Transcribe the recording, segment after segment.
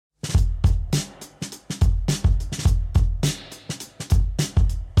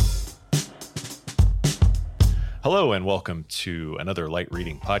Hello and welcome to another Light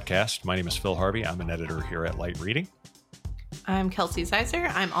Reading podcast. My name is Phil Harvey. I'm an editor here at Light Reading. I'm Kelsey Zeiser.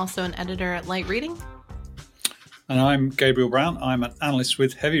 I'm also an editor at Light Reading. And I'm Gabriel Brown. I'm an analyst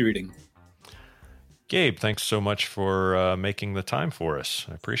with Heavy Reading. Gabe, thanks so much for making the time for us.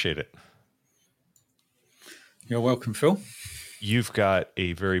 I appreciate it. You're welcome, Phil. You've got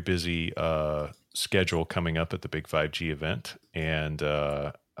a very busy schedule coming up at the Big 5G event, and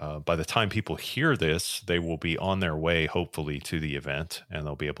by the time people hear this, they will be on their way, hopefully, to the event, and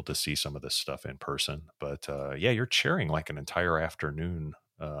they'll be able to see some of this stuff in person. But yeah, you're chairing like an entire afternoon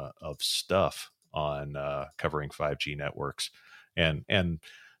of stuff on covering 5G networks, and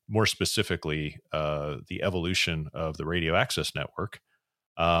more specifically, the evolution of the radio access network.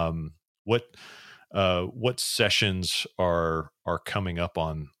 What sessions are coming up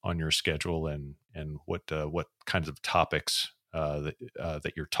on your schedule, and what kinds of topics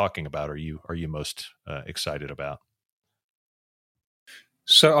that you're talking about are you most excited about?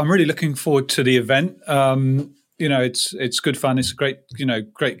 So I'm really looking forward to the event. It's good fun. It's a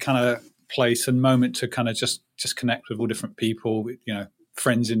great kind of place and moment to kind of just connect with all different people.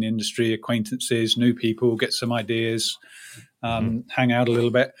 Friends in the industry, acquaintances, new people, get some ideas, hang out a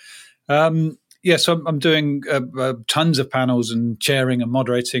little bit. So I'm doing tons of panels and chairing and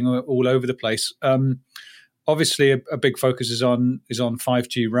moderating all over the place. Obviously, a big focus is on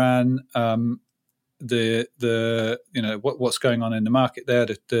 5G RAN. What's going on in the market there,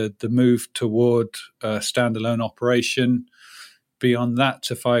 the move toward standalone operation. Beyond that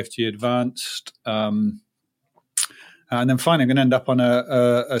to 5G advanced, and then finally, I'm going to end up on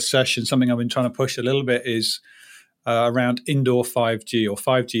a session. Something I've been trying to push a little bit is around indoor 5G or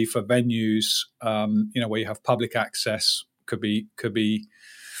 5G for venues. Where you have public access, could be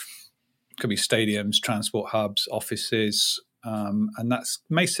stadiums, transport hubs, offices, and that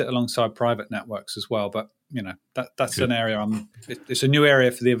may sit alongside private networks as well. But that's an area it's a new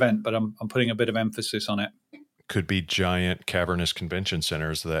area for the event, but I'm putting a bit of emphasis on it. Could be giant cavernous convention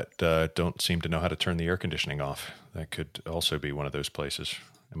centers that don't seem to know how to turn the air conditioning off. That could also be one of those places.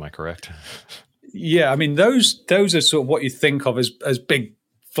 Am I correct? Yeah, I mean those are sort of what you think of as big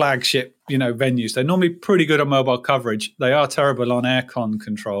flagship venues. They're normally pretty good on mobile coverage. They are terrible on aircon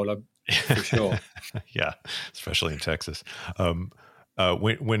control, for sure. Yeah, especially in Texas.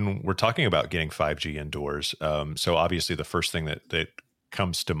 When we're talking about getting 5G indoors, so obviously the first thing that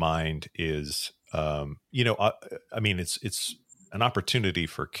comes to mind is it's an opportunity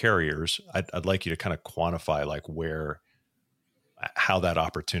for carriers. I'd like you to kind of quantify like how that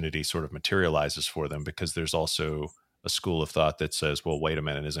opportunity sort of materializes for them, because there's also a school of thought that says, well, wait a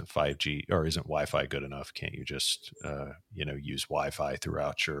minute, isn't 5G or isn't Wi-Fi good enough? Can't you just use Wi-Fi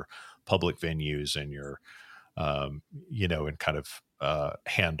throughout your public venues and your and kind of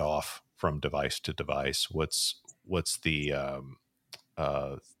hand off from device to device? What's the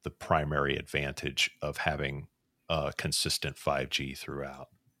primary advantage of having consistent 5G throughout?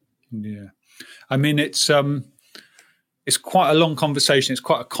 Yeah, I mean it's quite a long conversation. It's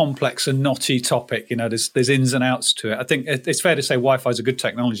quite a complex and knotty topic. There's ins and outs to it. I think it's fair to say Wi-Fi is a good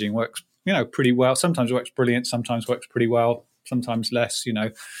technology and works pretty well. Sometimes works brilliant, sometimes works pretty well, sometimes less.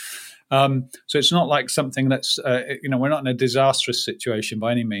 So it's not like something that's we're not in a disastrous situation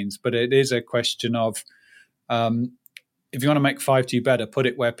by any means, but it is a question of if you want to make 5G better, put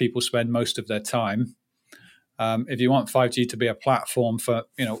it where people spend most of their time. If you want 5G to be a platform for,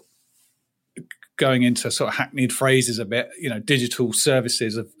 going into sort of hackneyed phrases a bit, digital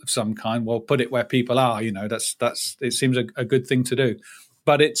services of some kind, well, put it where people are. That's it seems a good thing to do.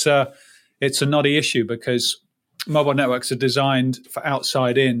 But it's a knotty issue because mobile networks are designed for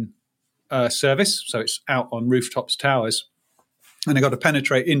outside-in service. So it's out on rooftops, towers, and they've got to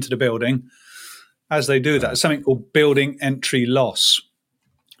penetrate into the building. As they do that, there's something called building entry loss.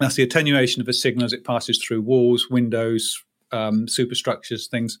 That's the attenuation of a signal as it passes through walls, windows, superstructures,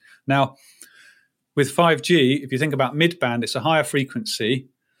 things. Now, with 5G, if you think about mid-band, it's a higher frequency.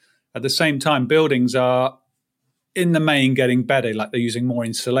 At the same time, buildings are, in the main, getting better, like they're using more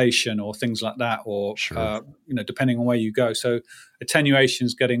insulation or things like that, or sure. Depending on where you go. So attenuation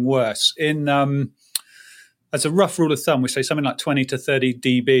is getting worse. As a rough rule of thumb, we say something like 20 to 30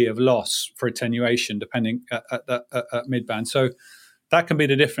 dB of loss for attenuation, depending at mid-band. So that can be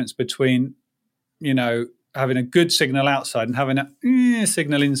the difference between, having a good signal outside and having a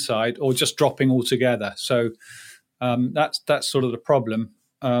signal inside, or just dropping altogether. So that's sort of the problem.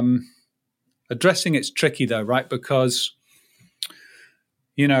 Addressing it's tricky though, right? Because,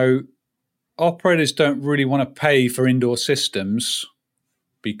 operators don't really want to pay for indoor systems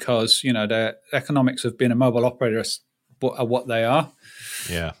because, their economics of being a mobile operator are what they are.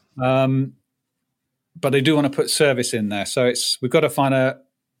 Yeah. but they do want to put service in there. So we've got to find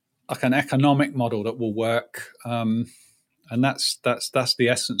an economic model that will work. And that's the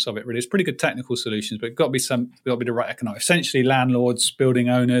essence of it. Really, it's pretty good technical solutions, but it's got to be the right economic. Essentially, landlords, building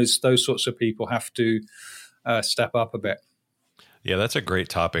owners, those sorts of people have to step up a bit. Yeah, that's a great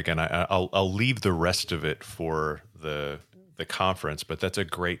topic, and I'll leave the rest of it for the conference. But that's a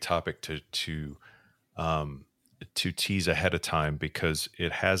great topic to tease ahead of time, because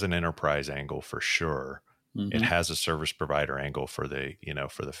it has an enterprise angle for sure. Mm-hmm. It has a service provider angle for the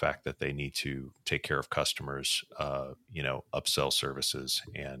fact that they need to take care of customers, upsell services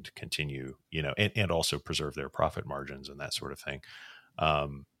and continue, and also preserve their profit margins and that sort of thing.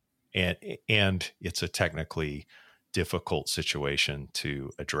 And it's a technically difficult situation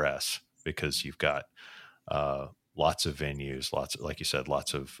to address, because you've got lots of venues, like you said,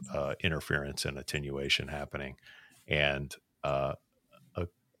 lots of interference and attenuation happening, and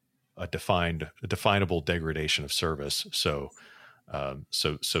a definable degradation of service. So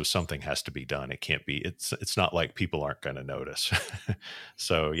something has to be done. It can't be. It's not like people aren't going to notice.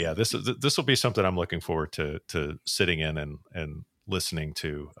 So yeah, this will be something I'm looking forward to sitting in and listening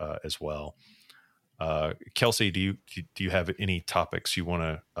to as well. Kelsey, do you have any topics you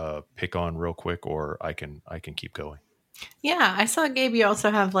want to pick on real quick, or I can keep going? Yeah, I saw, Gabe, you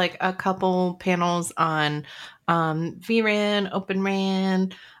also have like a couple panels on vRAN, Open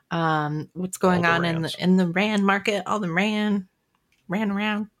RAN, what's going on in the RAN market, all the ran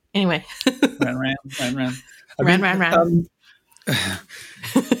around. Anyway. ran.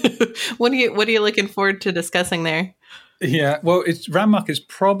 What are you looking forward to discussing there? Yeah, well, RAN market is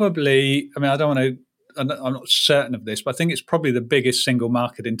probably, I'm not certain of this, but I think it's probably the biggest single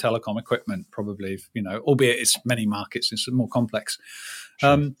market in telecom equipment, probably, albeit it's many markets, it's more complex.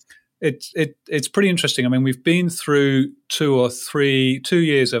 Sure. It's pretty interesting. I mean, we've been through 2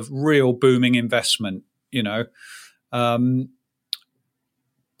 years of real booming investment,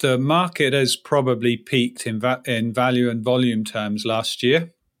 the market has probably peaked in value and volume terms last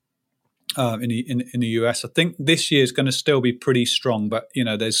year. In the US, I think this year is going to still be pretty strong, but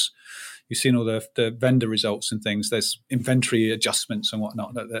you've seen all the vendor results and things. There's inventory adjustments and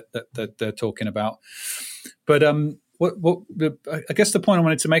whatnot that they're talking about. But I guess the point I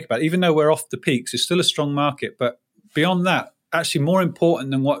wanted to make about it, even though we're off the peaks, it's still a strong market. But beyond that, actually more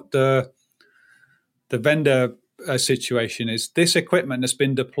important than what the vendor situation is, this equipment that's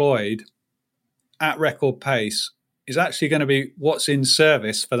been deployed at record pace is actually going to be what's in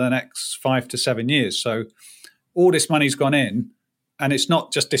service for the next 5 to 7 years. So all this money's gone in, and it's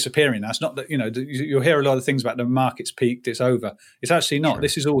not just disappearing. That's not that, you'll hear a lot of things about the market's peaked, it's over. It's actually not. Sure.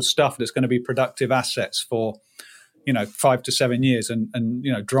 This is all stuff that's going to be productive assets for, 5 to 7 years and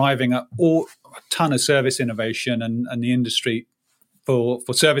driving up a ton of service innovation and the industry for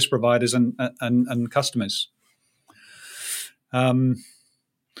service providers and customers.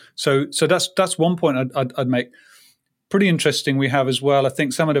 So that's one point I'd make. Pretty interesting we have as well. I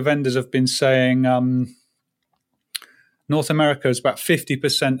think some of the vendors have been saying North America is about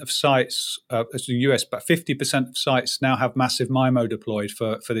 50% of sites, as the US, about 50% of sites now have massive MIMO deployed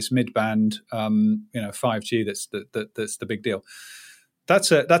for this mid-band 5G. That's the big deal.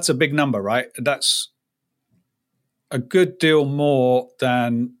 That's a big number, right? That's a good deal more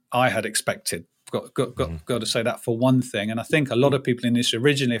than I had expected. Got to say that for one thing. And I think a lot of people in this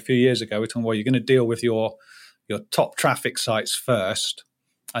originally a few years ago were talking, well, you're going to deal with your top traffic sites first,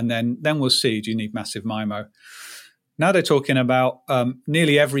 and then we'll see, do you need massive MIMO? Now they're talking about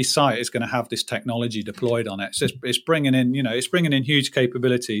nearly every site is going to have this technology deployed on it. So it's bringing in huge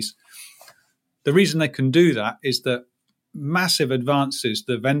capabilities. The reason they can do that is that massive advances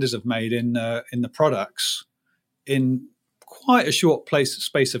the vendors have made in the products in quite a short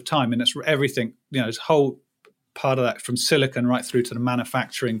space of time, and it's everything. It's a whole part of that from silicon right through to the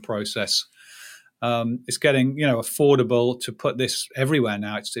manufacturing process. It's getting affordable to put this everywhere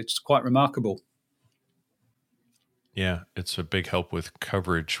now. It's quite remarkable. Yeah, it's a big help with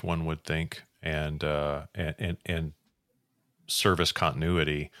coverage, one would think, and service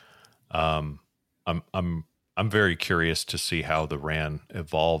continuity. I'm very curious to see how the RAN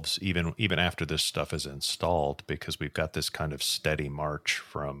evolves even after this stuff is installed, because we've got this kind of steady march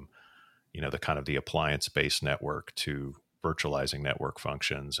from the kind of the appliance-based network to virtualizing network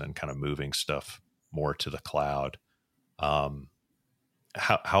functions and kind of moving stuff more to the cloud. How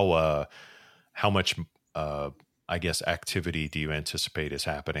much I guess activity do you anticipate is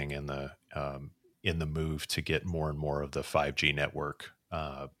happening in the move to get more and more of the 5G network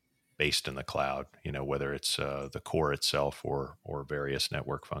based in the cloud? Whether it's the core itself or various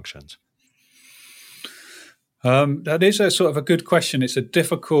network functions. That is a sort of a good question. It's a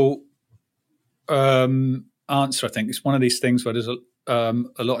difficult answer. I think it's one of these things where there's a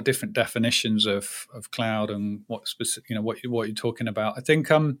lot of different definitions of cloud and what specific, what you're talking about. I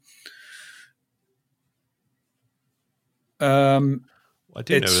think I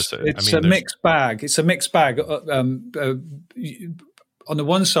do notice it. It's a mixed bag. It's a mixed bag. On the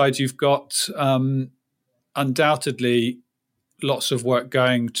one side, you've got undoubtedly lots of work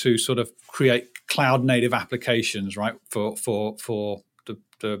going to sort of create cloud native applications, right? For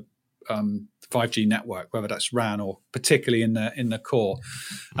the 5G network, whether that's RAN or particularly in the core,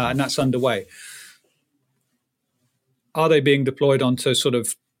 and that's underway. Are they being deployed onto sort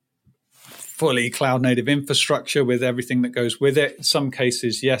of fully cloud native infrastructure with everything that goes with it? In some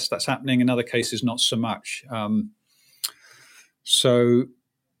cases, yes, that's happening. In other cases, not so much. So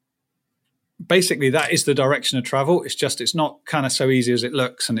basically, that is the direction of travel. It's not kind of so easy as it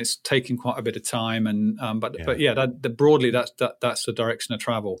looks, and it's taking quite a bit of time. And but broadly, that's the direction of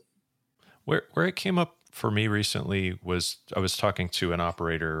travel. Where it came up for me recently was I was talking to an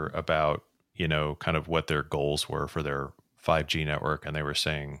operator about kind of what their goals were for their 5G network, and they were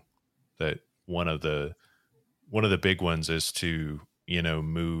saying that one of the big ones is to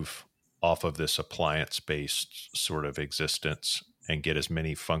move off of this appliance based sort of existence and get as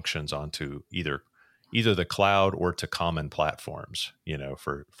many functions onto either the cloud or to common platforms,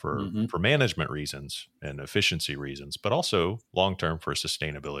 for management reasons and efficiency reasons, but also long term for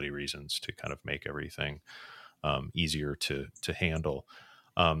sustainability reasons to kind of make everything easier to handle.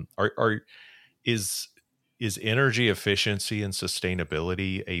 Is energy efficiency and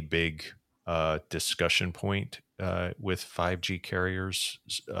sustainability a big discussion point with 5G carriers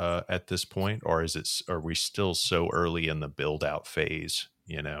at this point, or are we still so early in the build out phase?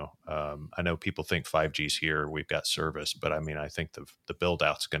 I know people think 5G's here, we've got service, but I mean, I think the build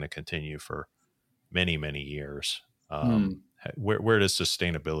out's going to continue for many, many years. Where does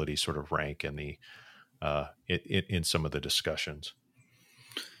sustainability sort of rank in the in some of the discussions?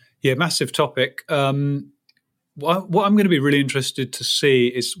 Yeah, massive topic. What I'm going to be really interested to see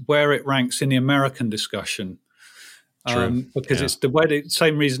is where it ranks in the American discussion. Because it's the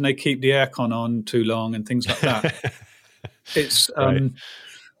same reason they keep the aircon on too long and things like that. It's right.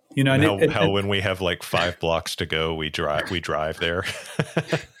 And how when we have like 5 blocks to go, we drive there.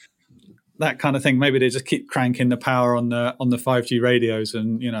 That kind of thing. Maybe they just keep cranking the power on the 5G radios,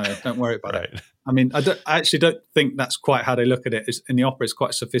 and don't worry about it. I mean, I actually don't think that's quite how they look at it. In the opera, it's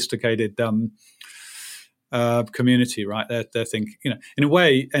quite a sophisticated community, right? They're thinking, in a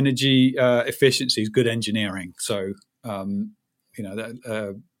way, energy efficiency is good engineering. So,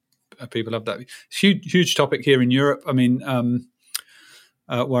 people have that huge topic here in Europe. I mean,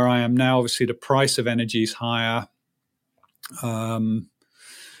 where I am now, obviously the price of energy is higher.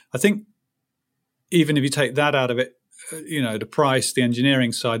 I think even if you take that out of it, the price, the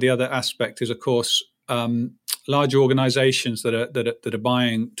engineering side, the other aspect is, of course, large organizations that are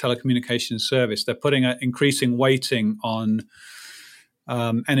buying telecommunications service. They're putting an increasing weighting on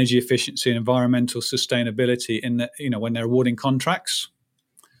energy efficiency and environmental sustainability when they're awarding contracts.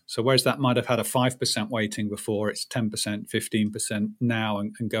 So whereas that might have had a 5% weighting before, it's 10%, 15% now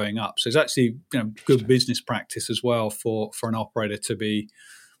and going up. So it's actually good business practice as well for an operator to be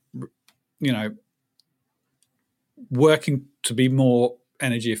working to be more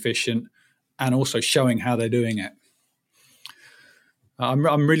energy efficient and also showing how they're doing it.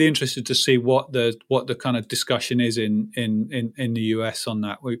 I'm really interested to see what the kind of discussion is in the US on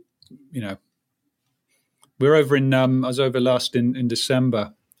that. We're over in I was over last in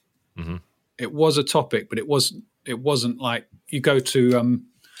December. Mm-hmm. It was a topic, but it wasn't like you go to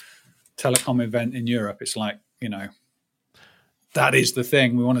telecom event in Europe. It's like that is the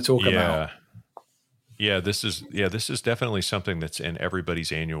thing we want to talk about. Yeah, this is definitely something that's in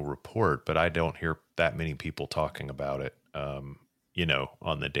everybody's annual report, but I don't hear that many people talking about it. On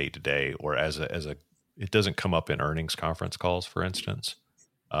the day to day, or as a, it doesn't come up in earnings conference calls, for instance.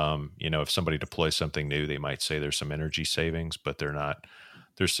 If somebody deploys something new, they might say there's some energy savings, but they're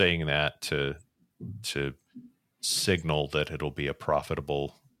saying that to signal that it'll be a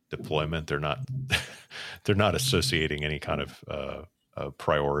profitable deployment. They're not associating any kind of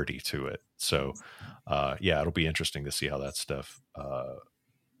priority to it. So, it'll be interesting to see how that stuff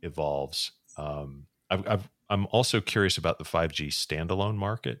evolves. I'm also curious about the 5G standalone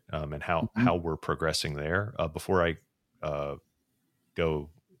market and how we're progressing there. Before I go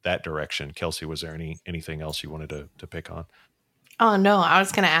that direction, Kelsey, was there anything else you wanted to pick on? Oh, no, I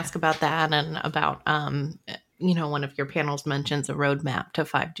was going to ask about that and about, one of your panels mentions a roadmap to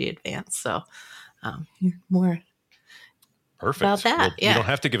 5G Advanced. So more. Perfect. about that. Well, yeah. You don't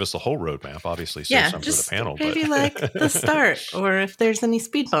have to give us the whole roadmap, obviously. Save some for the panel. Maybe like the start, or if there's any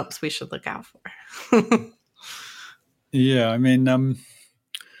speed bumps we should look out for. Yeah, I mean,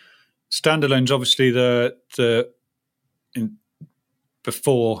 standalone's obviously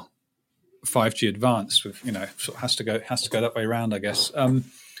before 5G advanced. With sort of has to go that way around, I guess.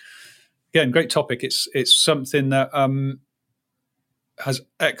 Again, great topic. It's something that has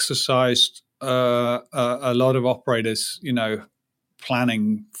exercised a lot of operators,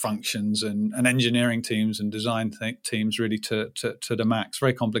 planning functions and engineering teams and design teams really to the max.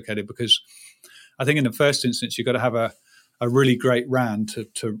 Very complicated because I think in the first instance you've got to have a really great RAN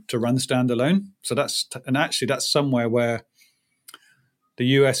to run standalone. So that's somewhere where the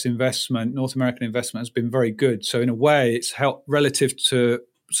US investment, North American investment, has been very good. So in a way, it's helped relative to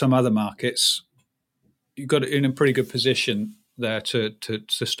some other markets. You've got it in a pretty good position there to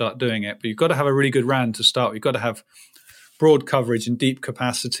start doing it. But you've got to have a really good RAN to start. You've got to have broad coverage and deep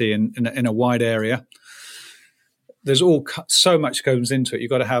capacity in a wide area. There's so much goes into it.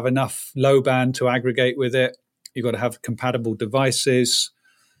 You've got to have enough low band to aggregate with it. You've got to have compatible devices.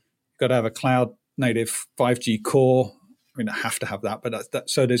 You've got to have a cloud native 5G core. I mean, I have to have that, but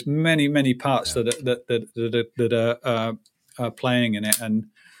so there's many parts that are playing in it, and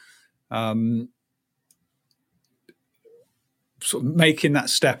sort of making that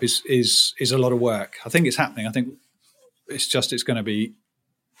step is a lot of work. I think it's happening. I think it's going to be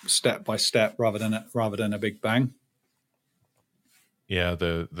step by step rather than a big bang. Yeah,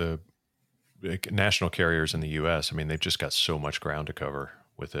 the national carriers in the U.S. I mean, they've just got so much ground to cover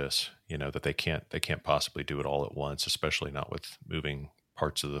with this, that they can't possibly do it all at once, especially not with moving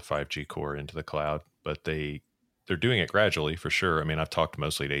parts of the 5G core into the cloud. But they're doing it gradually for sure. I mean, I've talked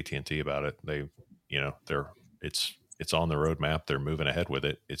mostly to AT&T about it. They, it's on the roadmap. They're moving ahead with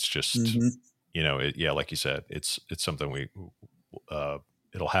it. It's just, like you said, it's something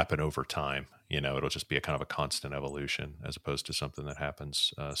it'll happen over time. It'll just be a kind of a constant evolution as opposed to something that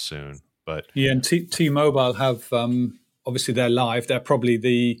happens soon. But yeah, and T-Mobile have obviously they're live. They're probably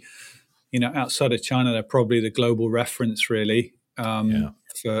the outside of China, they're probably the global reference really for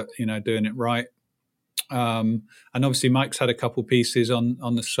doing it right. And obviously Mike's had a couple pieces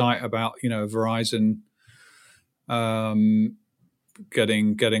on the site about Verizon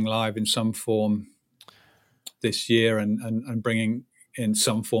getting live in some form this year and bringing in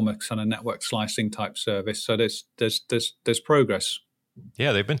some form of kind of network slicing type service. So there's progress.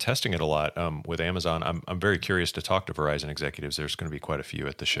 Yeah, they've been testing it a lot with Amazon. I'm very curious to talk to Verizon executives. There's going to be quite a few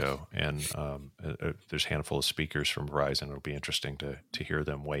at the show, and there's a handful of speakers from Verizon. It'll be interesting to hear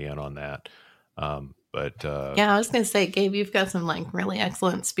them weigh in on that. I was going to say, Gabe, you've got some like really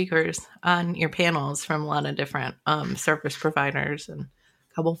excellent speakers on your panels from a lot of different service providers and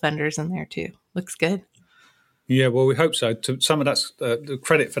a couple vendors in there too. Looks good. Yeah, well, we hope so. Some of that's the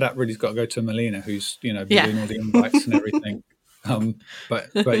credit for that really's got to go to Melina, who's been doing all the invites and everything.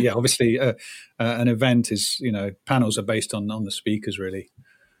 But yeah, obviously an event is, panels are based on the speakers really.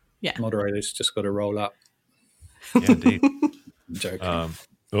 Yeah. Moderators just got to roll up. Yeah, indeed. I'm joking.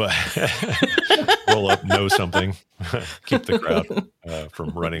 Roll up, know something, keep the crowd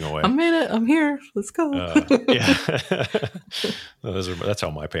from running away. I'm in it. I'm here. Let's go. That's how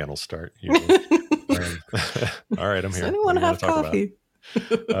my panels start. Usually. All right, I'm here. Does anyone have coffee?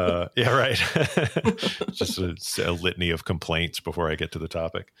 Yeah, right. Just a litany of complaints before I get to the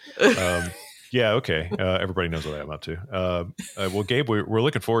topic. Yeah, okay. Everybody knows what I'm up to. Well, Gabe, we're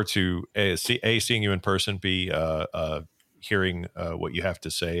looking forward to seeing you in person, B, hearing what you have to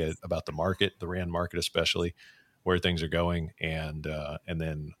say about the market, the RAN market especially, where things are going, and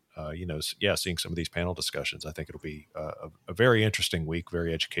then seeing some of these panel discussions. I think it'll be a very interesting week,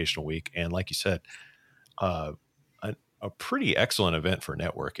 very educational week, and like you said, a pretty excellent event for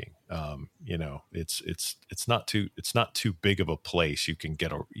networking. It's not too big of a place. You can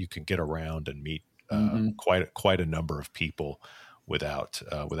get around and meet quite a number of people without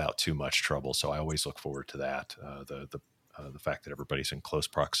too much trouble. So I always look forward to that. The fact that everybody's in close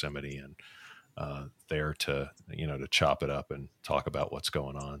proximity and there to chop it up and talk about what's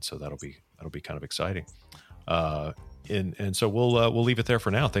going on. So that'll be kind of exciting. And so we'll leave it there for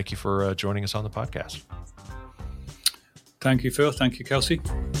now. Thank you for joining us on the podcast. Thank you, Phil. Thank you, Kelsey.